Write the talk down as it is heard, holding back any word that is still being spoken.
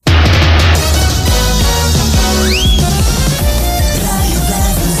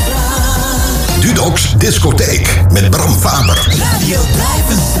Dudok'S discotheek met Bram Faber. Radio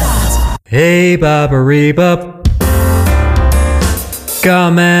Blijvenstraat. Hey Babaribab,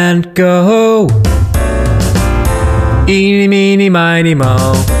 come and go. Eeny, meeny, miny,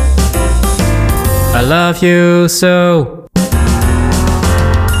 mo. I love you so.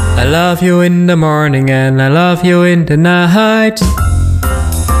 I love you in the morning and I love you in the night.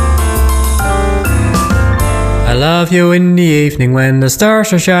 I love you in the evening when the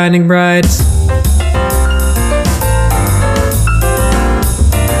stars are shining bright.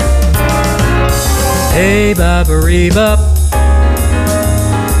 Hey Babaribab,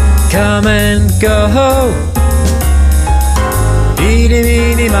 come and go. Eeny,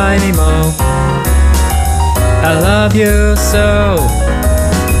 meeny, miny, mo. I love you so.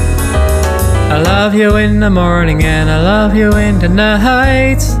 I love you in the morning and I love you in the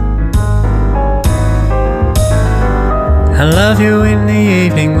night. I love you in the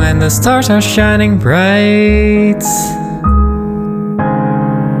evening when the stars are shining bright.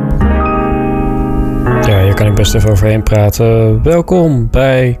 Ja, hier kan ik best even overheen praten. Welkom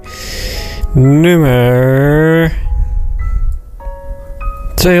bij nummer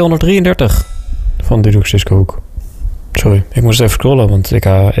 233 van Dudok'S Hoek. Sorry, ik moest even scrollen, want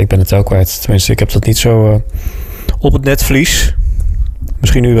ik ben het ook kwijt. Tenminste, ik heb dat niet zo op het netvlies.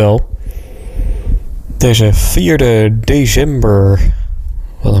 Misschien nu wel. Deze 4 december.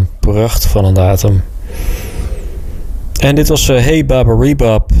 Wat een pracht van een datum. En dit was Hey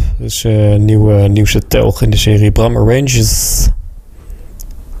Babaribab. Dus nieuwste telg in de serie Bram Arranges.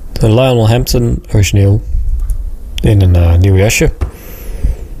 Een Lionel Hampton origineel. In een nieuw jasje.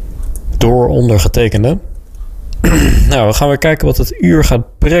 Door ondergetekende. Nou, we gaan weer kijken wat het uur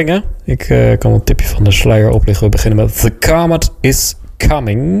gaat brengen. Ik kan een tipje van de sluier oplichten. We beginnen met The Comet is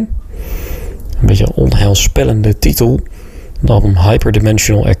Coming. Een beetje een onheilspellende titel. Het album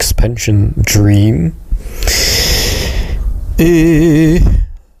Hyperdimensional Expansion Dream.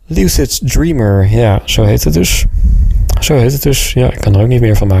 Lucid Dreamer. Ja, zo heet het dus. Ja, ik kan er ook niet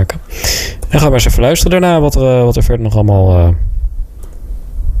meer van maken. En gaan we eens even luisteren daarna wat er verder nog allemaal...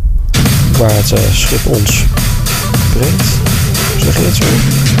 waar het schip ons brengt. Zeg je dat zo?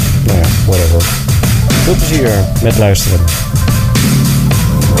 Nou ja, whatever. Veel plezier met luisteren.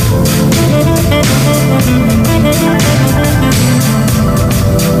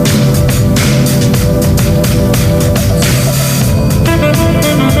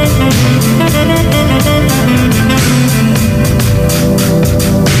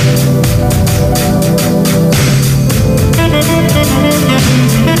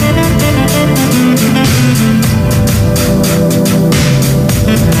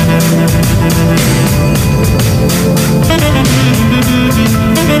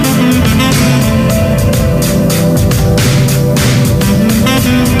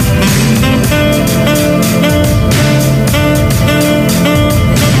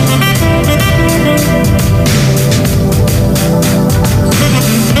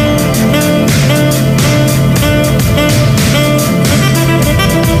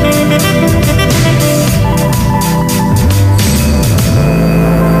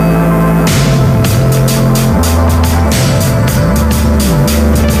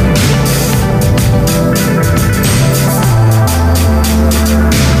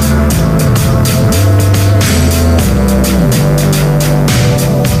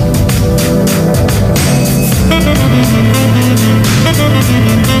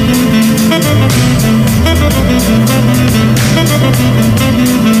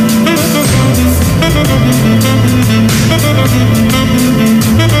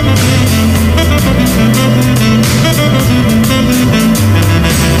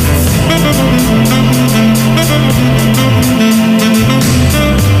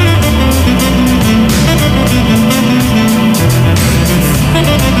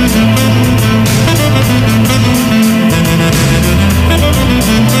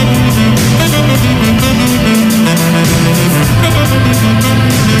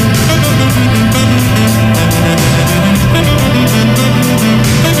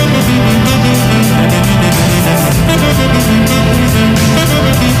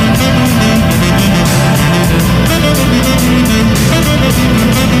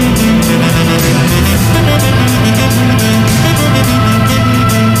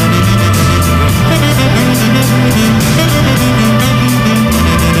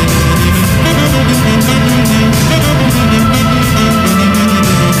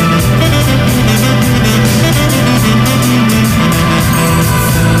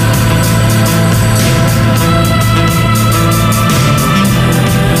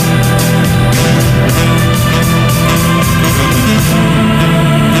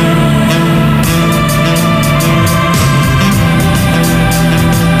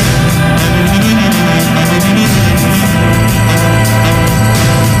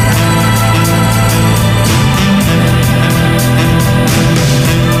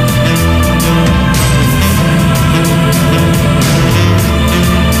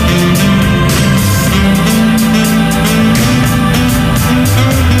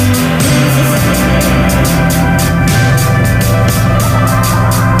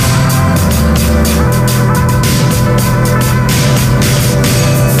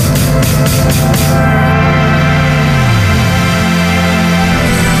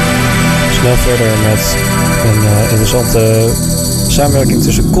 Snel verder met een interessante samenwerking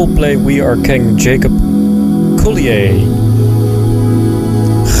tussen Coldplay, We Are King, Jacob Collier.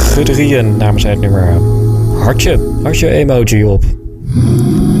 Gedrieën namen zij het nummer hartje emoji op.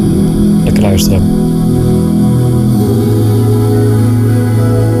 Lekker luisteren.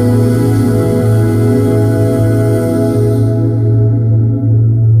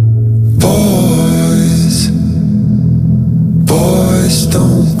 Boys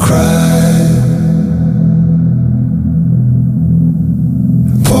don't cry.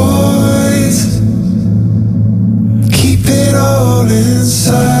 Boys keep it all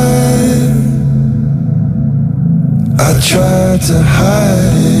inside. I tried to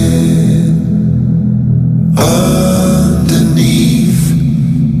hide it underneath.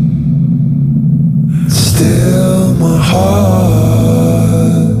 Still my heart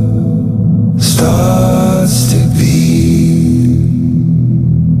starts to beat.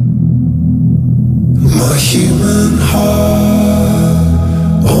 My human heart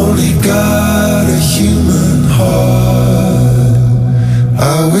only got a human heart.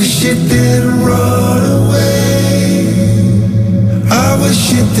 I wish it didn't run away. I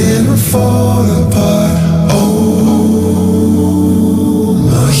wish it didn't fall apart. Oh,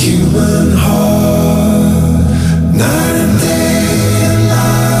 my human heart. Night and day and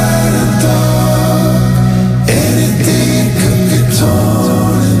light and dark. Anything could be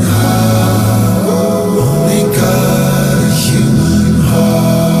torn in half. Only got a human heart.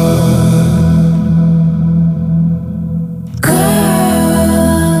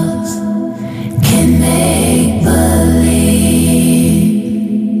 Girls can make believe.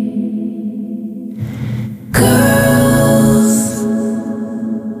 Girls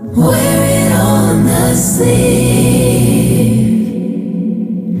wear it on the sleeve.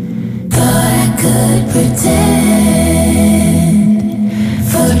 Thought I could pretend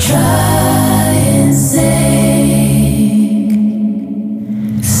for trying sake.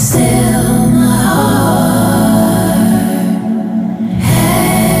 Still my heart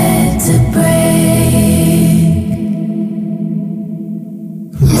had to break.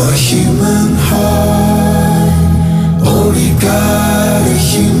 My human heart only got a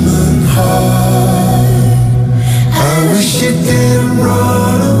human heart. I wish it didn't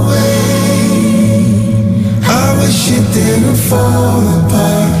run away. I wish it didn't fall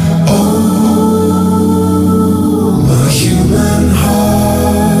apart. Oh, my human heart.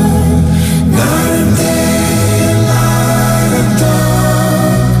 Night and day and light and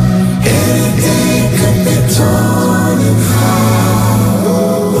dark. Anything could be torn in half.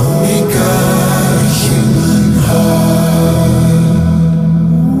 Only got a human heart.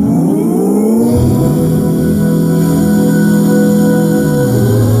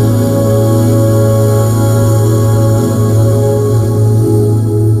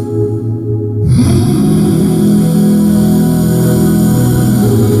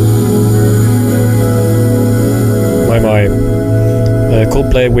 Mooi.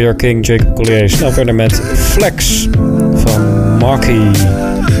 Coldplay, We Are King, Jacob Collier. Snel verder met Flex van Marky.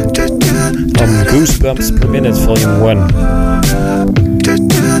 Van Goosebumps Per Minute, Volume 1.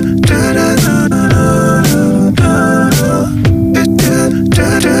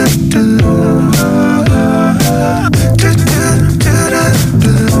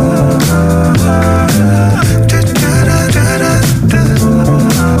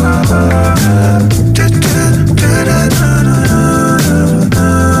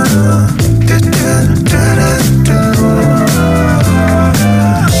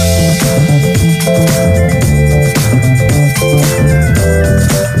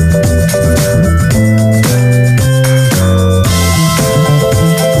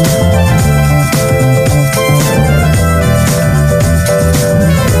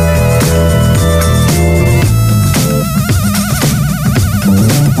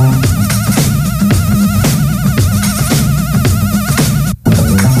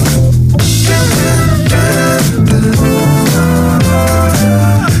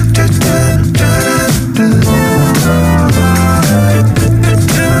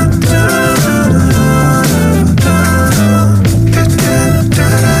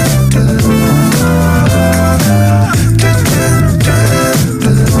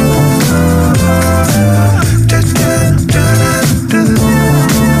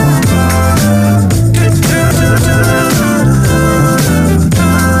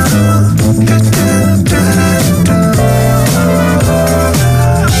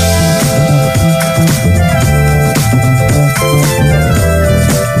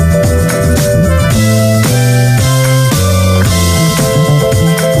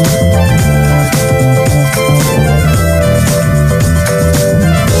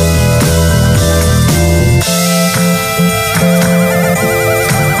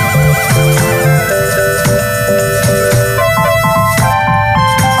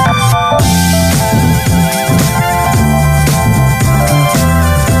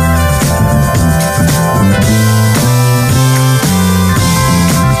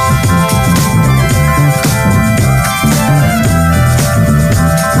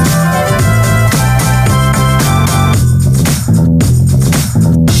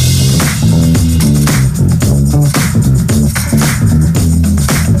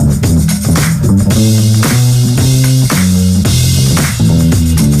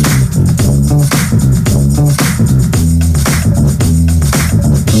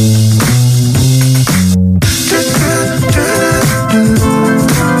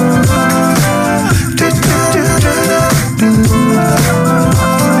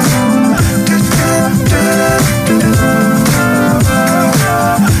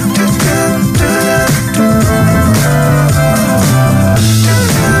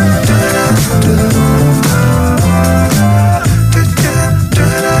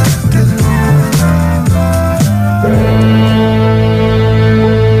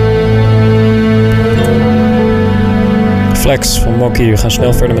 Flex van Mocky. We gaan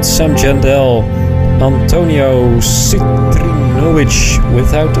snel verder met Sam Jandel. Antonio Citrinovic,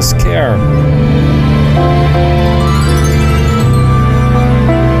 Without a Scare.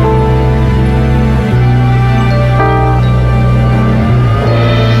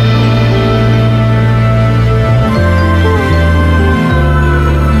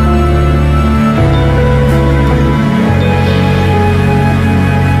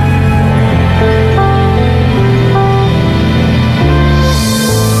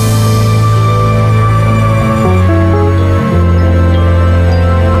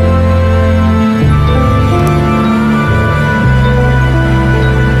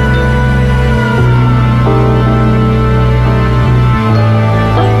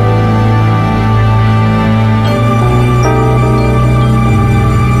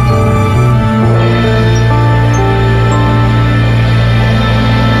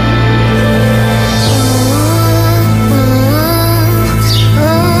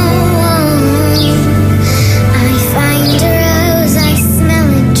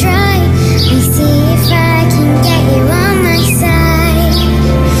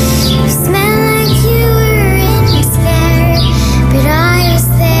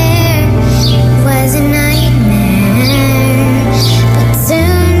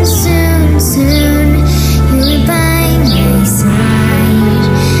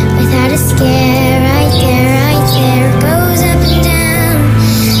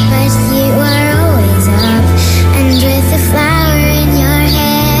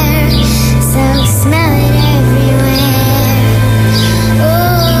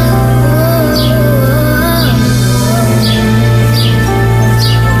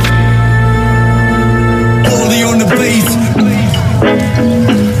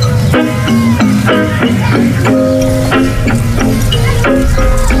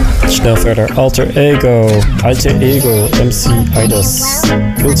 Snel verder. Alter Ego, MC Idas,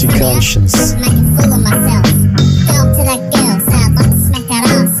 Guilty Conscience.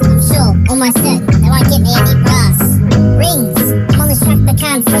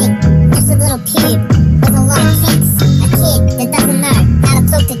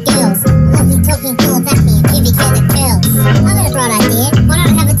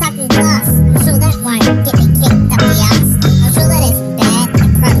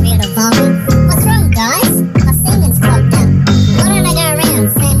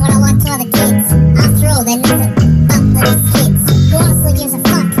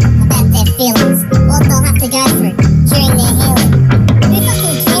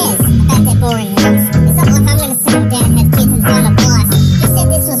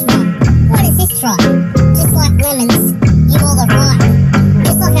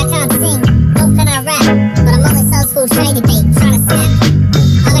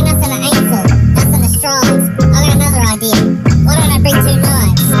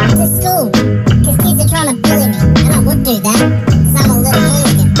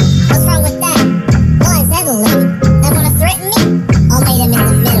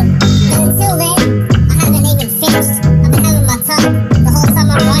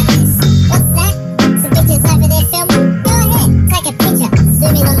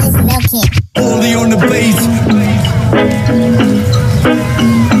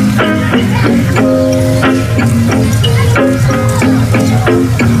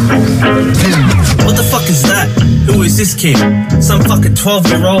 Some fucking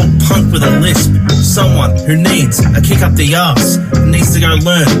 12-year-old punk with a lisp. Someone who needs a kick up the arse, needs to go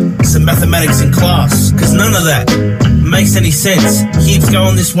learn some mathematics in class. Cause none of that makes any sense. He keeps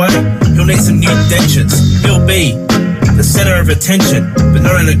going this way, he'll need some new dentures. He'll be the center of attention, but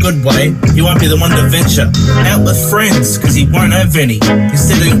not in a good way. He won't be the one to venture out with friends, cause he won't have any.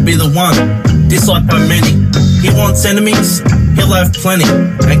 Instead he'll be the one disliked by many. He wants enemies, he'll have plenty,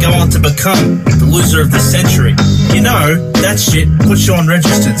 and go on to become the loser of the century. You know, that shit puts you on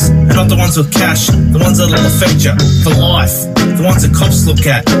registers, and not the ones with cash, the ones that'll affect you for life, the ones that cops look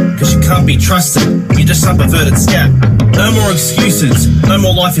at, cause you can't be trusted, you're just some perverted scat. No more excuses, no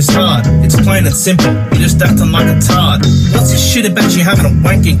more life is hard, it's plain and simple, you're just acting like a tard. What's this shit about you having a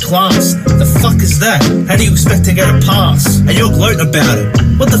wank in class? The fuck is that? How do you expect to get a pass? And you're gloating about it.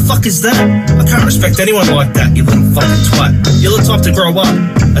 What the fuck is that? I can't respect anyone like that, you little fucking twat. You're the type to grow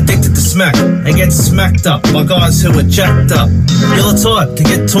up addicted to smack and get smacked up by guys who are jacked up. You're the type to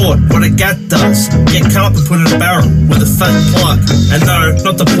get taught what a gat does. Get cut up and put in a barrel with a fat plug. And no,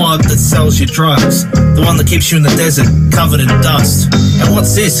 not the plug that sells you drugs, the one that keeps you in the desert covered in dust. And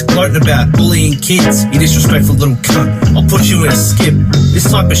what's this gloating about bullying kids? You disrespectful little cunt, I'll put you in a skip. This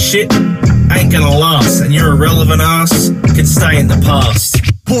type of shit ain't gonna last, and your irrelevant ass can stay in the past.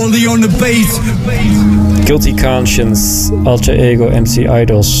 Baldy on the bass. Guilty Conscience, Alter Ego, MC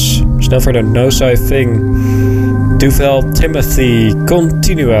Idols. Snel verder, No Such Thing. Duvel, Timothy,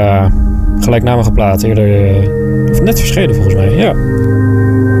 Continua. Gelijknamige plaat, eerder... of net verschenen volgens mij, ja.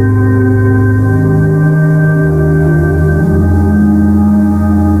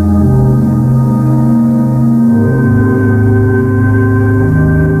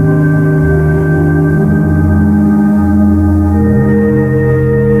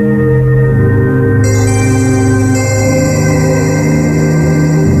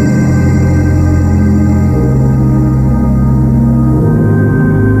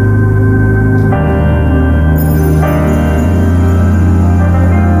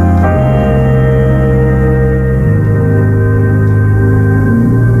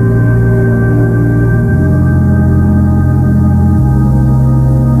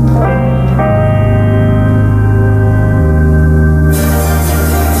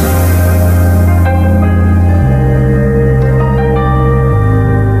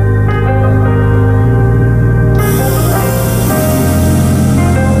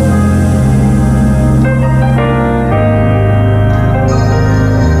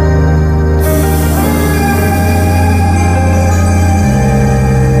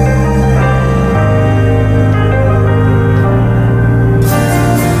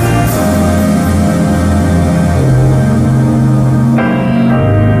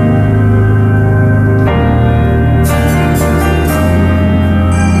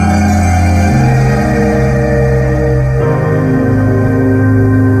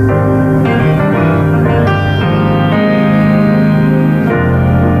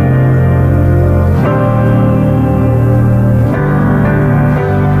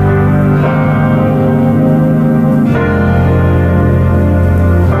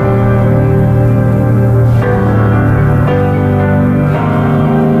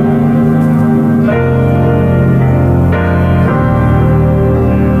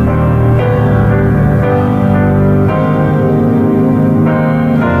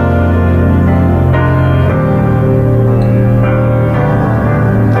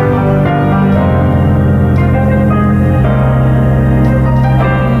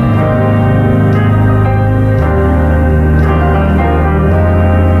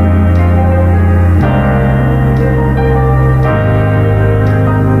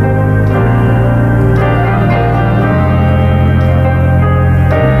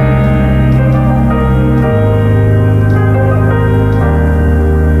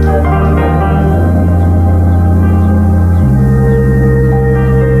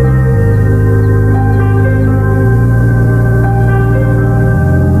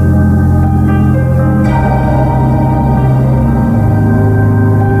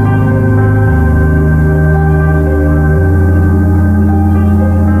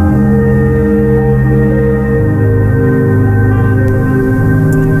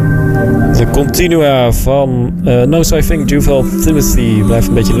 Continua van No Such Thing, Duvel, Timothy. Blijft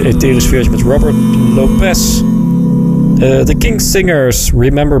een beetje een etherische sfeertje met Robert Lopez. The King Singers,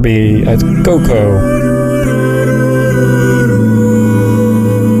 Remember Me uit Coco.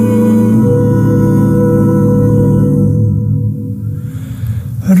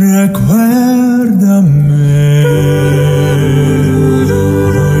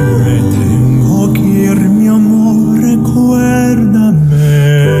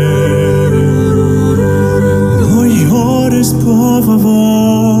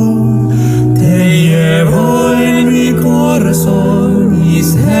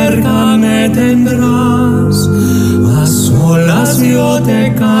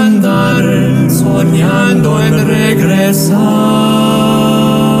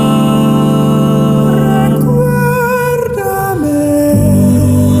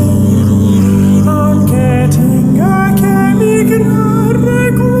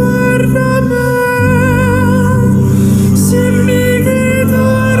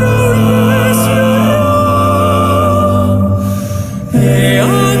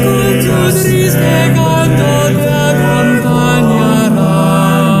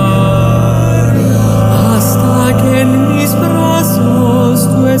 Hasta que en mis brazos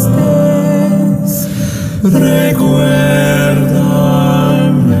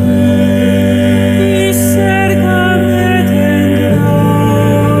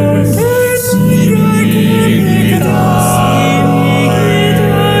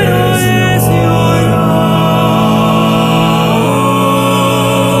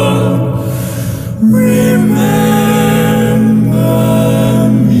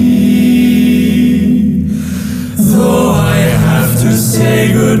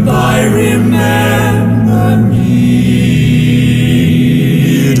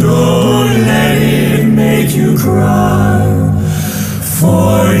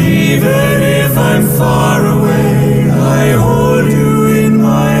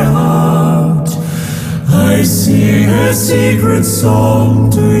secret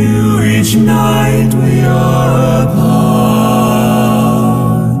song to you each night we are apart.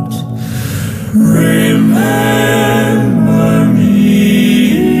 Remember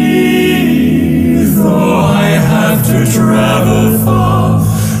me, though I have to travel far.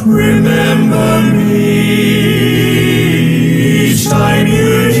 Remember me, each time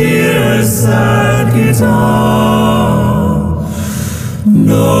you hear a sad guitar.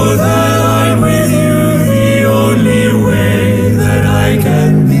 Know that I'm with you the only way that I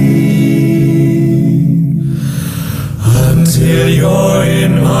can be. Until you're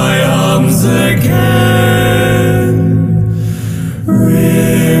in my arms again. Remember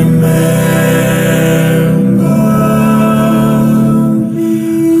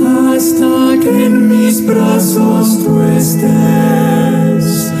hasta que en mis brazos tú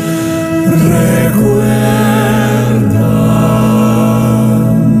estés.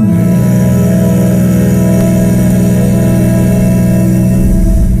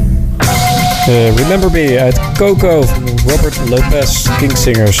 Remember Me uit Coco van Robert Lopez,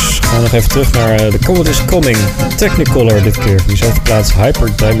 Kingsingers. We gaan nog even terug naar The Comet is Coming. Technicolor dit keer. Van diezelfde plaats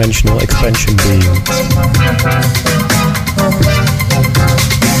Hyperdimensional Expansion Beam.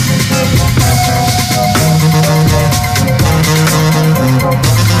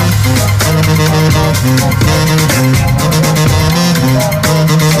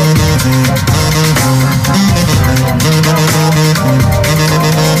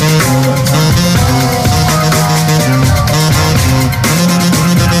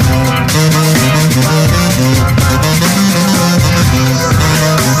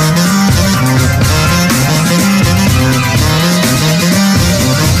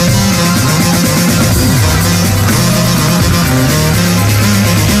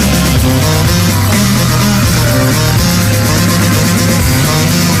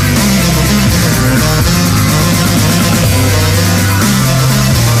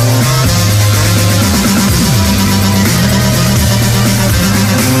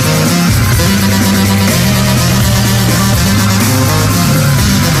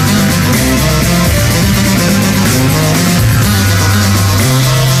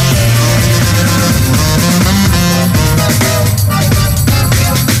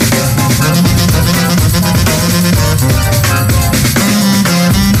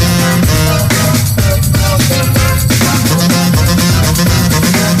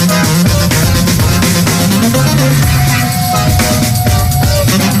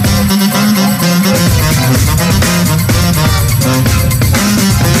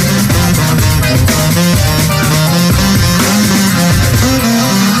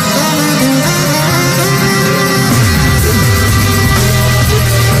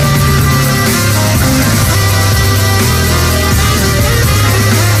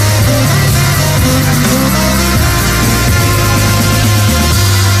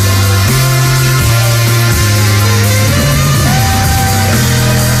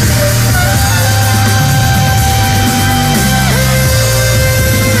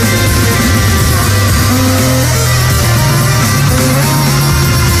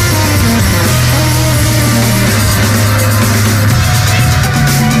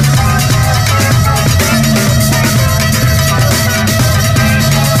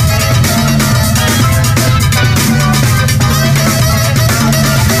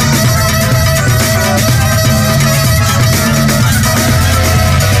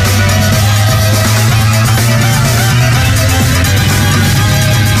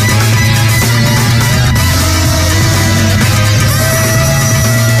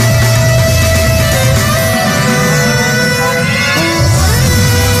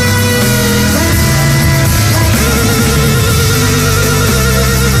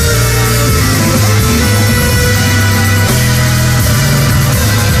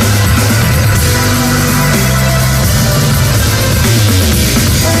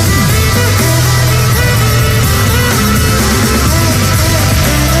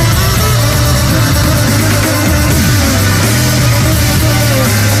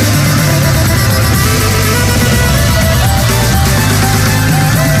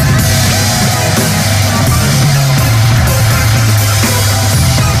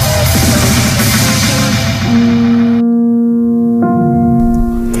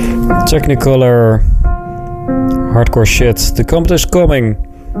 Technicolor, hardcore shit. The Comet is Coming.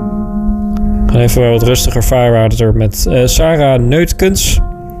 Gaan even wat rustiger vaarwater met Sarah Neutkens,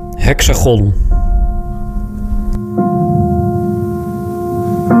 Hexagon.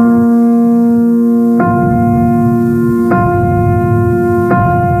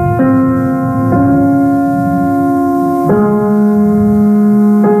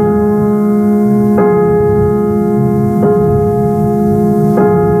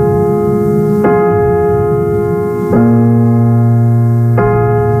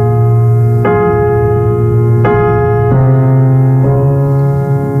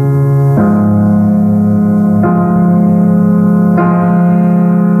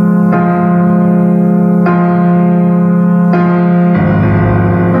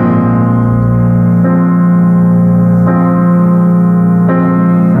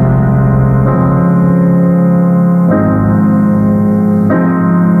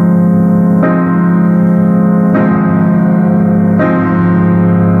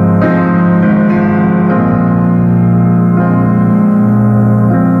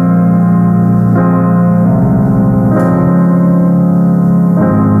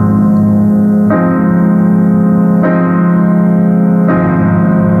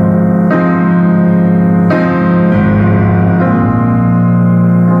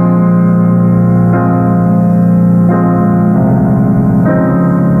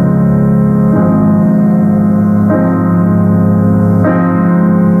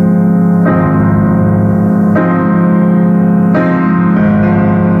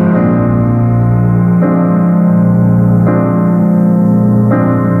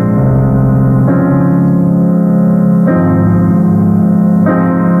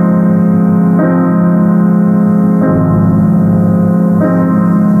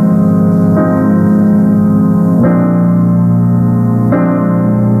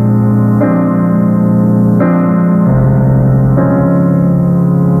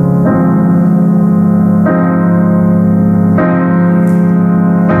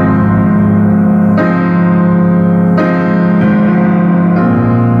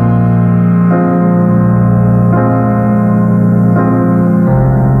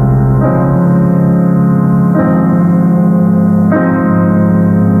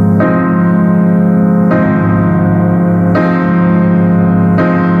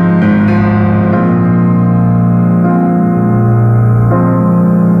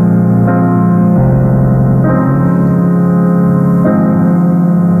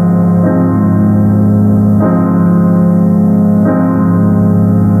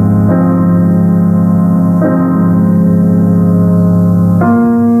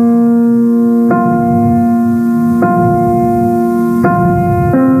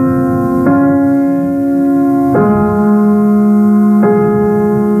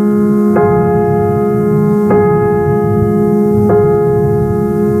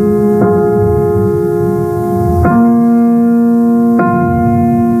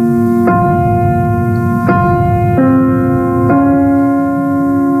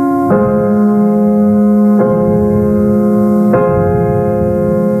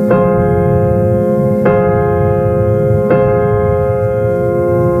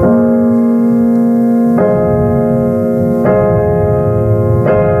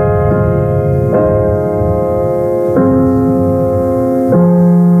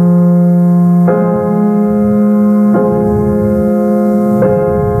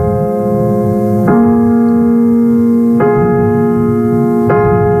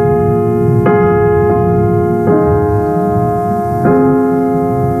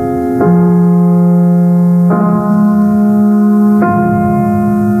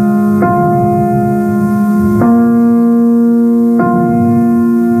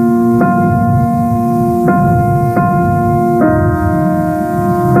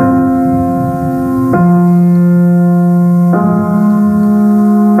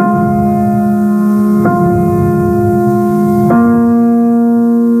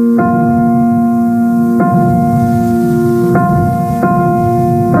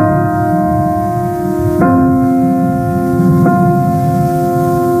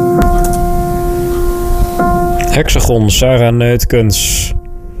 begon, Sarah Neutkens.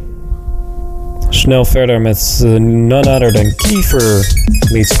 Snel verder met none other than Kiefer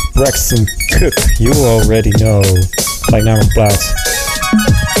meets Braxton Cook. You already know. Gelijk naar mijn plaat.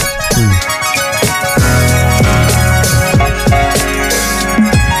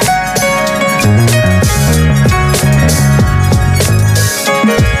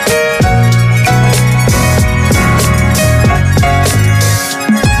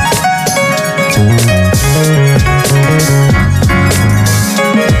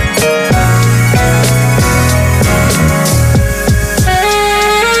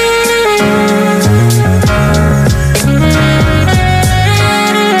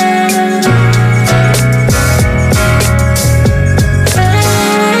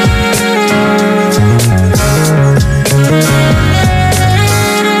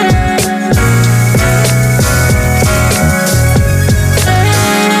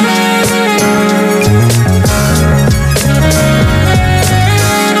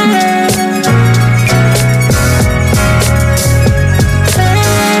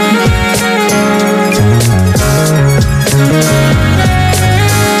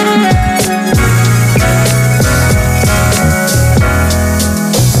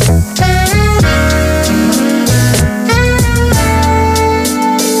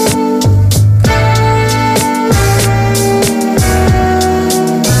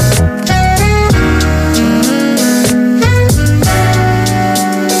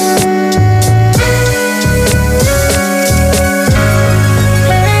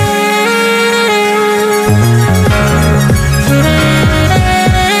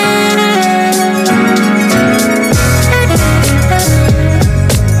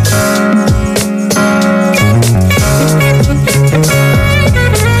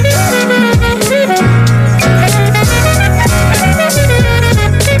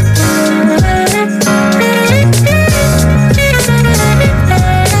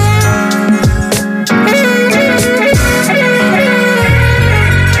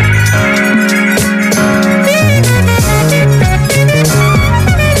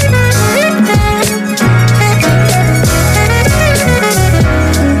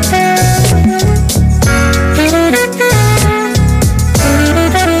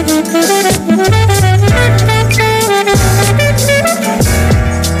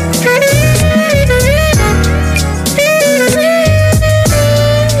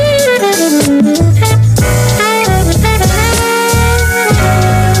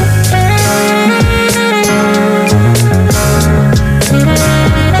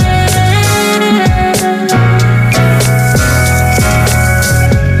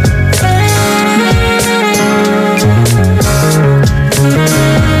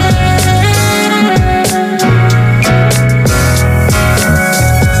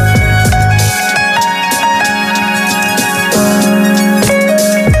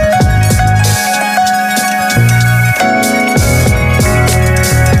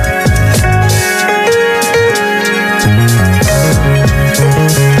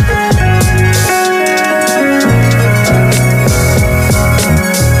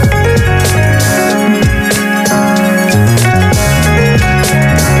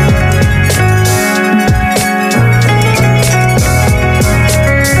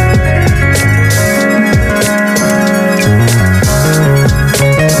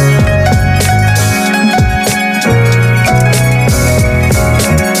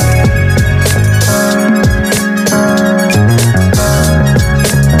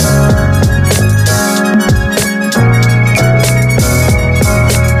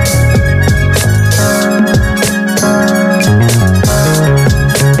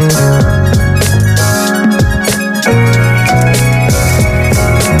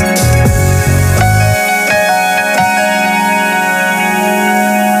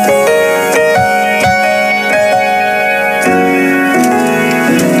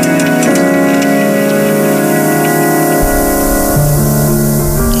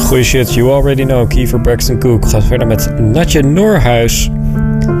 Goeie shit, you already know. Kiefer Braxton Cook gaat verder met Natje Noorhuis.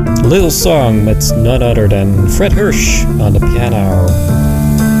 Little Song met none other than Fred Hirsch aan de piano.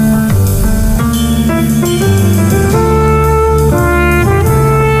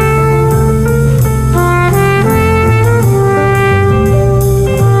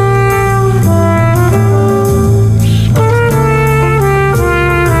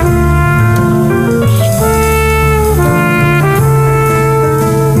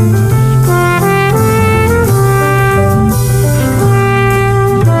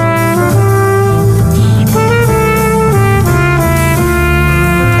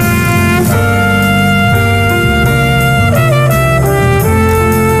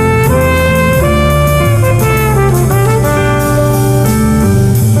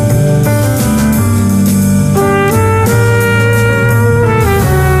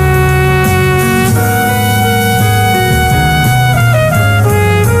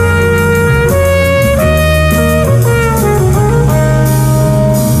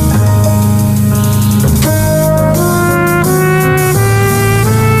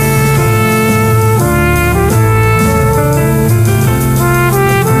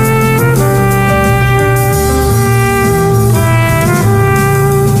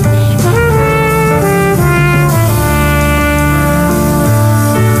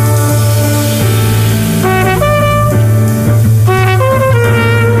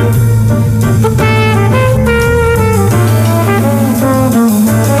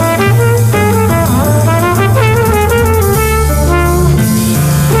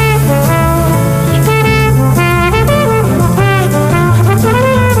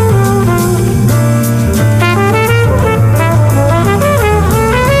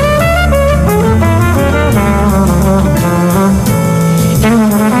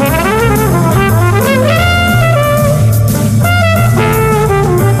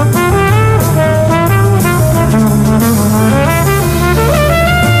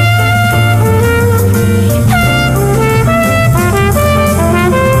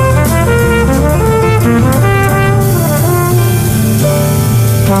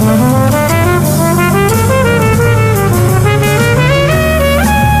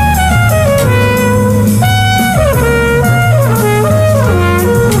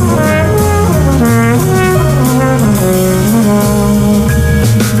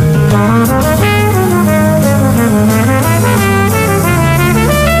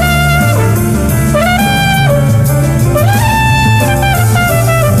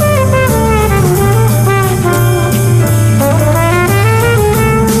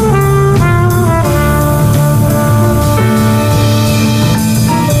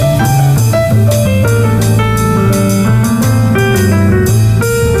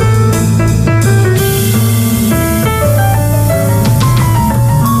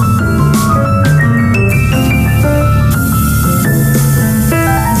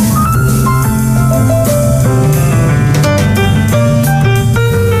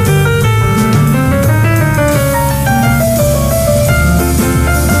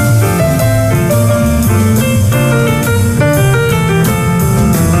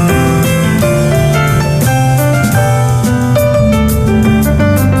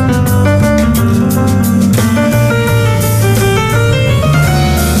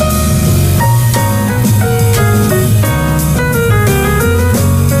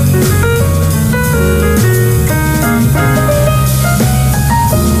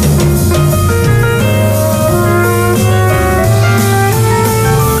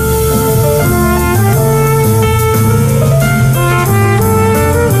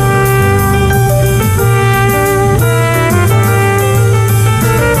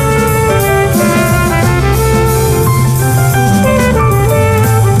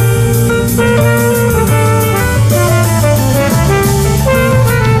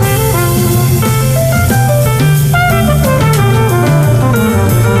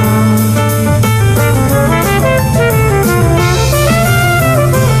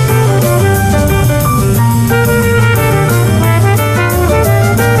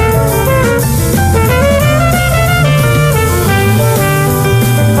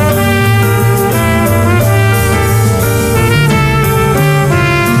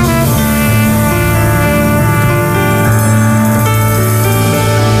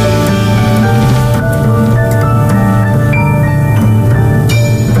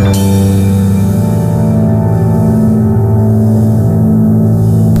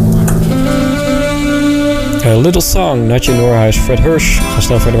 Little Song, Natje Noorhuis, Fred Hirsch. We gaan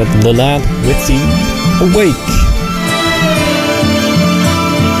snel verder met Leland with the Awake.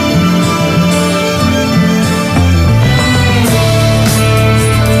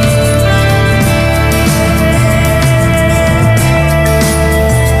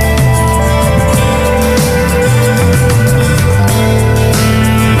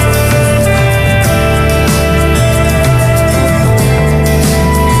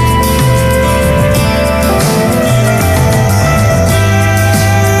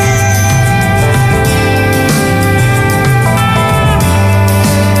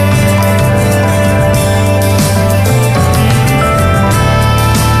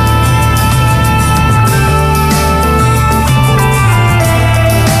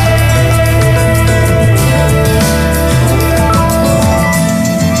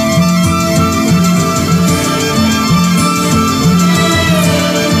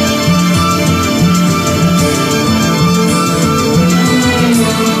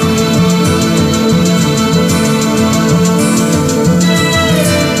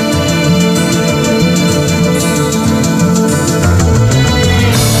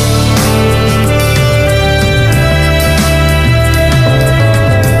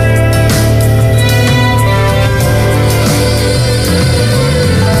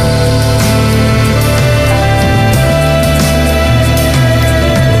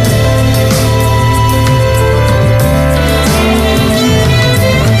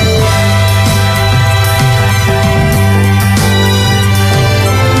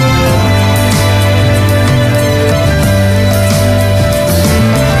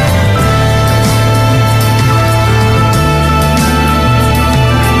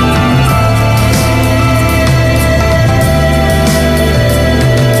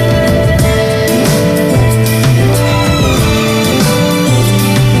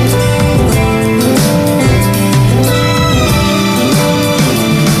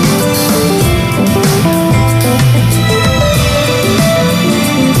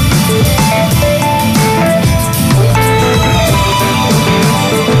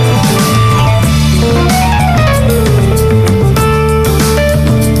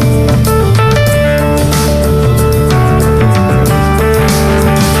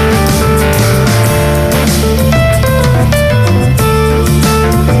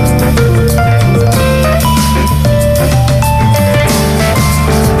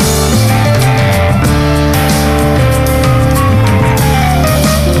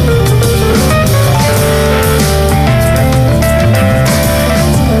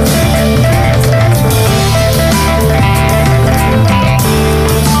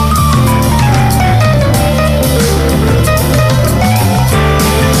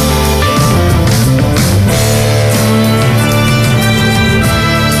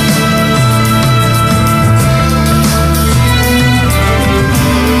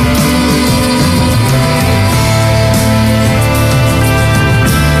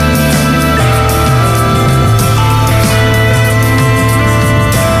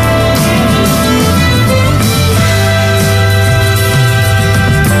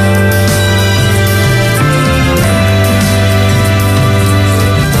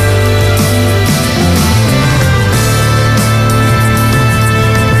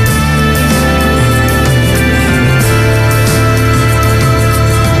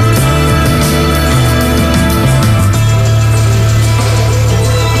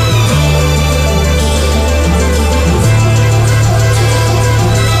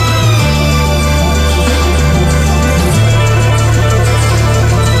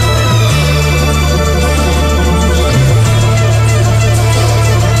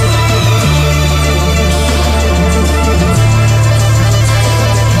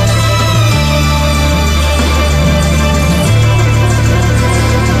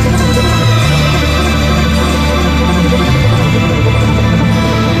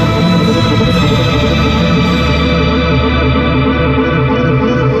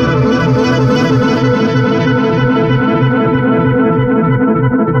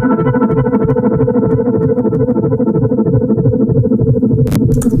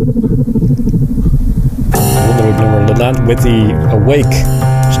 with the Awake.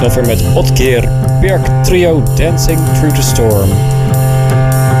 Snel met Otkeer Perk Trio Dancing Through the Storm.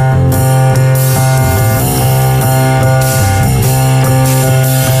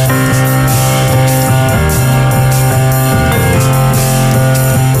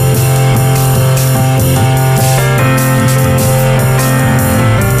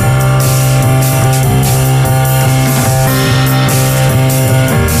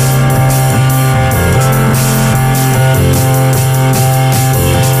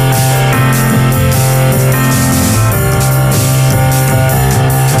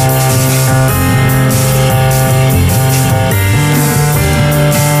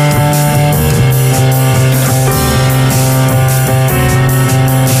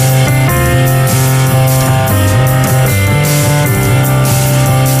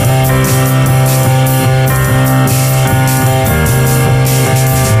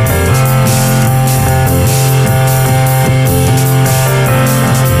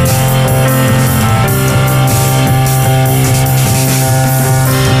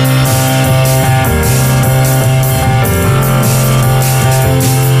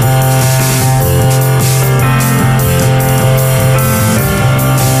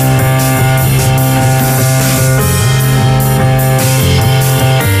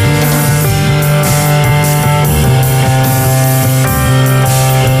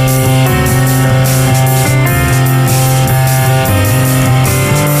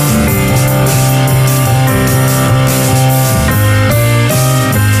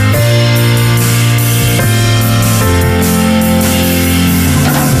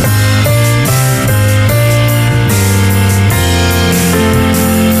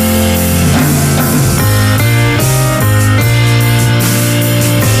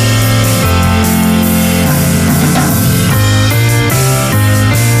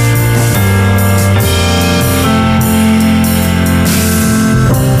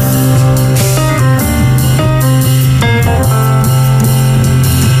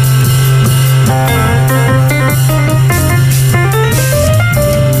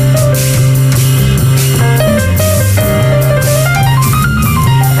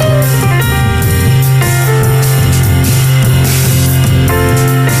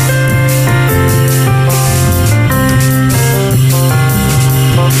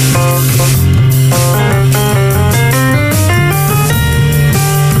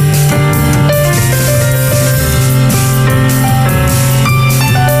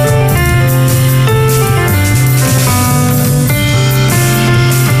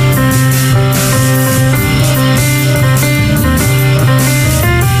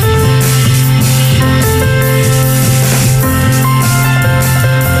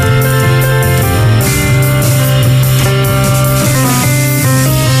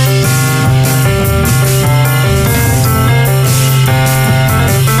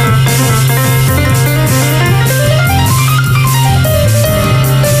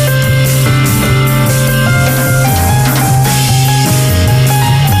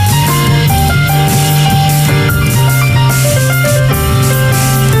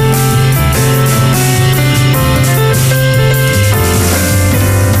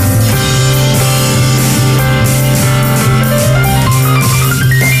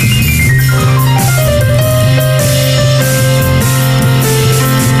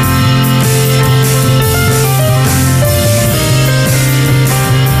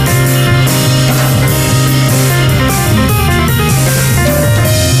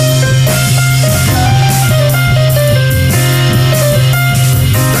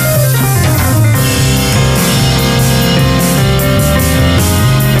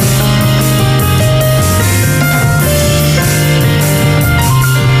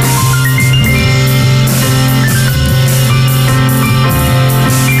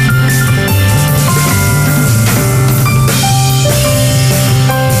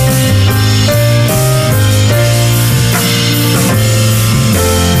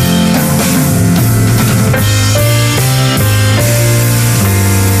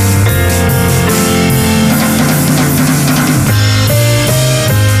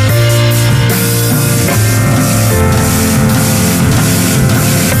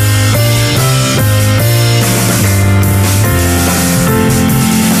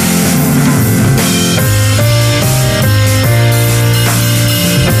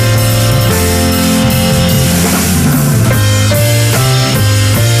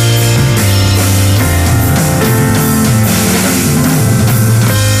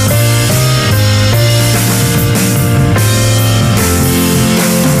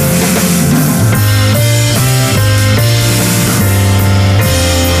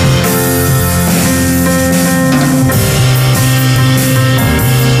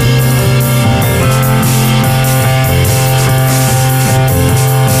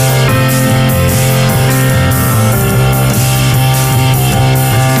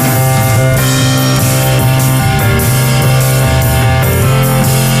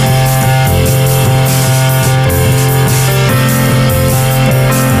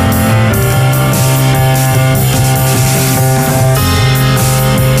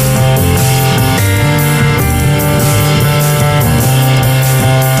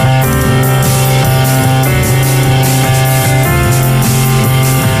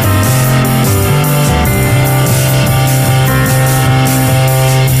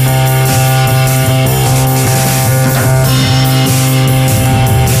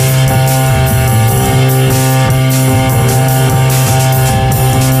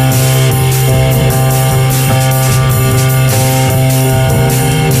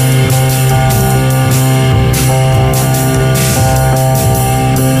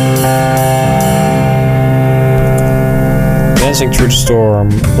 Passing Through the Storm,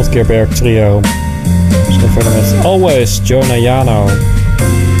 Rotkeerberg Trio. We gaan verder met Always, Jonah Jano.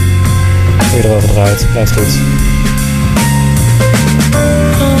 Hoe je erover draait, blijft goed.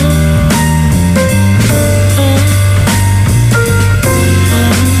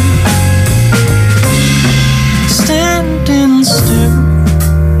 Standing still,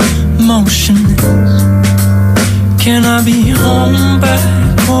 motionless. Can I be home by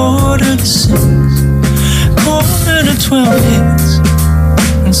 5:45? 11:45 hits,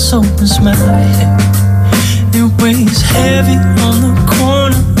 and so does my head. It weighs heavy on the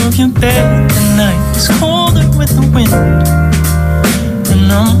corner of your bed. The night is colder with the wind,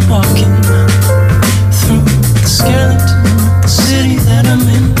 and I'm walking through the skeleton of the city that I'm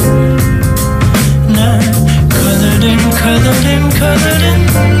in. And I'm colored in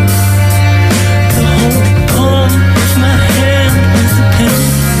the whole palm of my hand with a pen.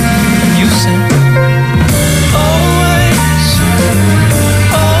 And you say, always,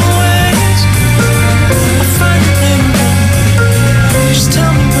 always, I find it in you. Just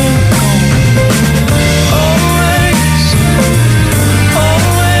tell me where to go. Always,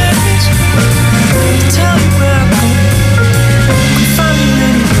 always, tell me where I go. I find it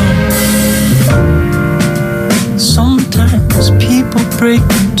in you. Sometimes people break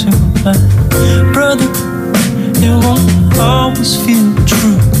into my brother. It won't always feel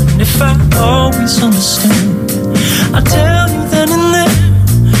true, and if I always understand, I tell you that in there,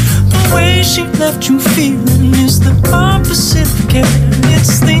 the way she left you feeling is the opposite of care.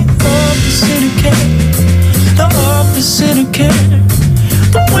 It's the opposite of care, the opposite of care.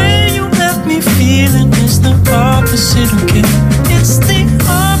 The way you left me feeling is the opposite of care. It's the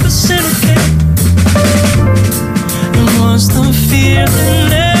opposite of care. And was the feeling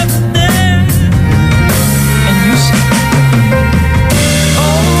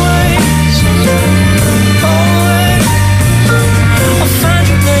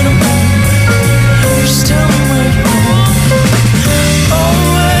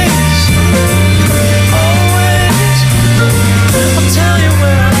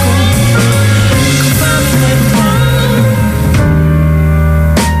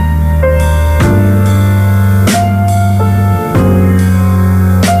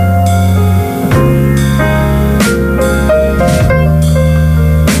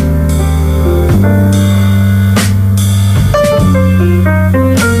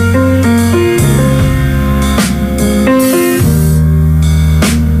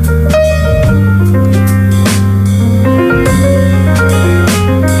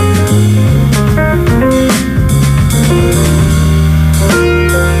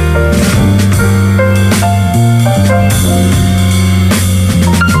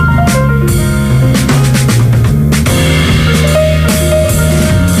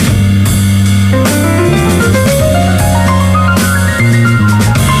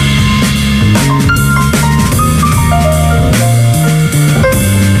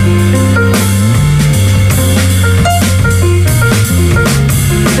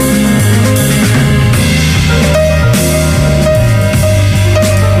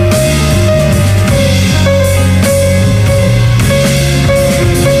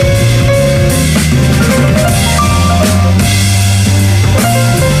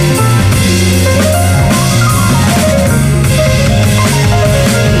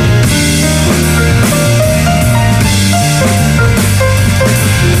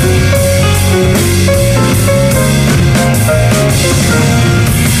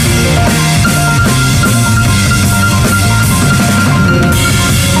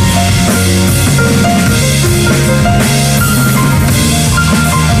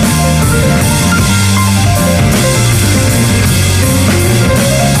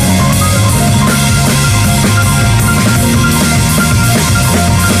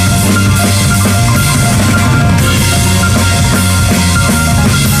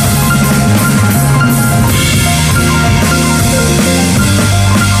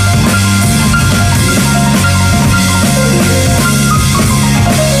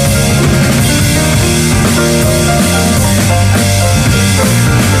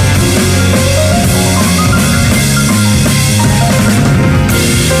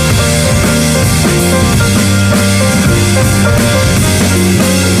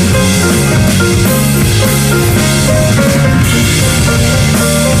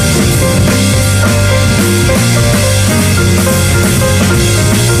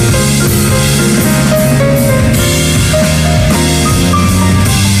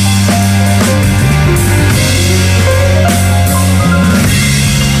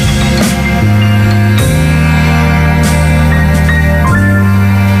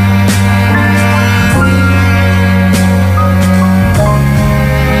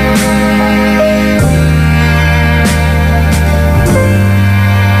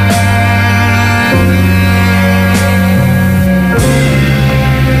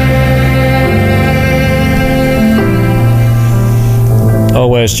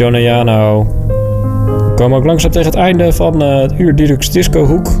eens Jonah Jano. We komen ook langzaam tegen het einde van het uur Dudok'S Disco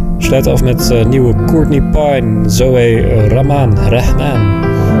Hoek. We sluiten af met nieuwe Courtney Pine, Zoe Rahman,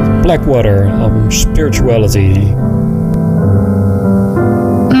 Blackwater, album Spirituality.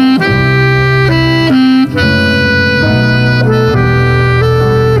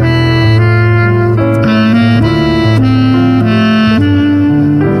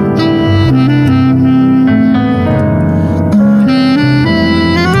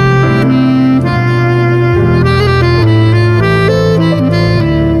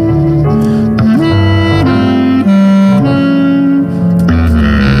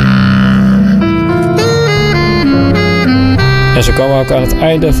 En zo komen we ook aan het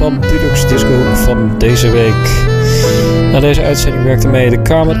einde van Dudok'S Disco Hoek van deze week. Na deze uitzending werkte mee The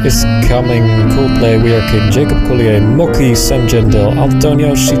Comet is Coming, Coldplay, We Are King, Jacob Collier, Moki, Sanjendel,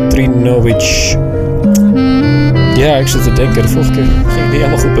 Antonio Citrinovic. Ja, ik zit te denken, de vorige keer ging het niet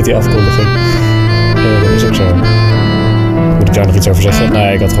helemaal goed met die afkondiging. Dat is ook zo. Moet ik daar nog iets over zeggen?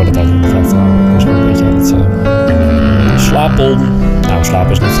 Nee, ik had gewoon het uit in de gaten houden. Ik was gewoon een beetje aan het slapen. Nou,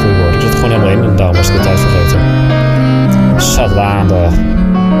 slapen is niet het goede woord. Ik zat er gewoon helemaal in en daarom was ik de tijd vergeten. Salade.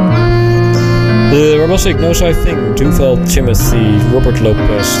 Waar was ik? No Such Thing, Duval Timothy, Robert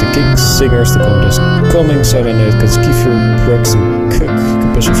Lopez, The Kings Singers, The Comet is Coming, Serenade, Kiefer, Braxton, Cook. Ik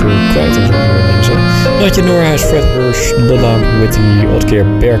heb best wel veel kwijt en zo mensen. Natje Noorhuis, Fred Hirsch, Leland, Witty, Otkeer,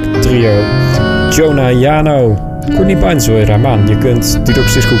 Berg, Trio, Jonah Jano, Courtney Pine, Zoe Rahman. Je kunt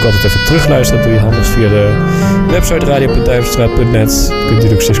Dudok'S Disco ook altijd even terugluisteren. Dat doe je handig via de website radio.duivenstraat.net. Je kunt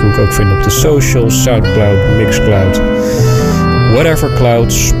Dudok'S Disco ook vinden op de socials, Soundcloud, Mixcloud, Whatever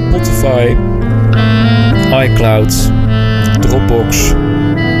Cloud, Spotify, iCloud, Dropbox,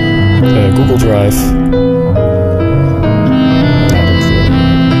 Google Drive.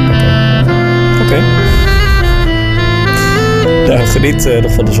 Oké. Nou, geniet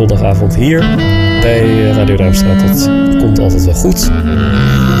nog van de zondagavond hier bij Radio Duivenstraat. Dat komt altijd wel goed.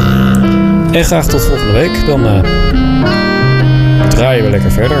 En graag tot volgende week. Dan draaien we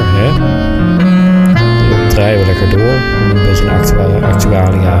lekker verder. Hè? Dan draaien we lekker door. Om een beetje een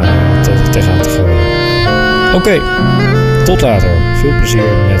actualia tegenaan te gooien. Oké, tot later. Veel plezier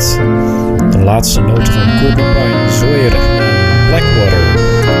met de laatste noten van Courtney Pine, Zoe Rahman, Blackwater.